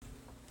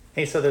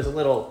Hey, so there's a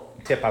little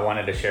tip I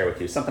wanted to share with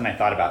you, something I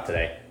thought about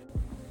today,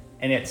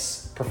 and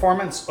it's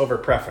performance over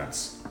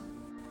preference.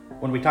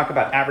 When we talk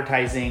about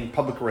advertising,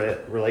 public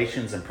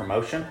relations, and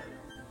promotion,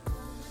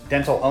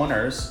 dental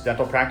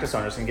practice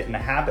owners can get in the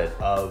habit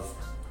of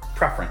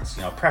preference.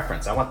 I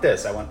want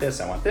this, I want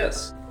this, I want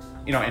this,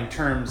 in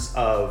terms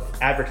of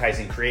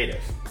advertising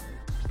creative.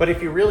 But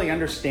if you really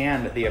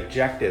understand the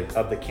objective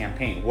of the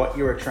campaign, what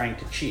you are trying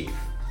to achieve,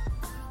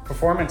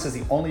 performance is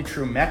the only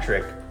true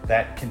metric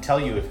that can tell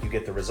you if you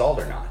get the result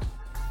or not.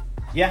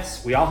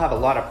 Yes, we all have a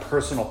lot of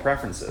personal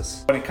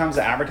preferences. When it comes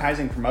to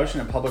advertising,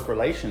 promotion, and public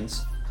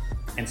relations,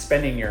 and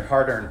spending your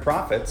hard-earned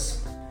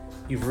profits,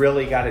 you've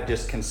really got to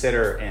just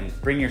consider and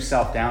bring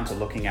yourself down to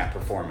looking at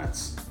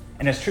performance.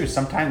 And it's true,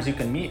 sometimes you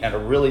can meet at a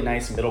really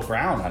nice middle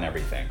ground on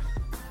everything.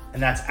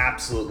 And that's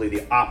absolutely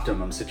the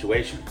optimum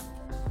situation.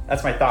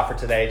 That's my thought for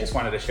today. Just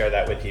wanted to share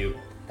that with you.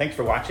 Thanks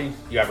for watching.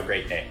 You have a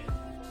great day.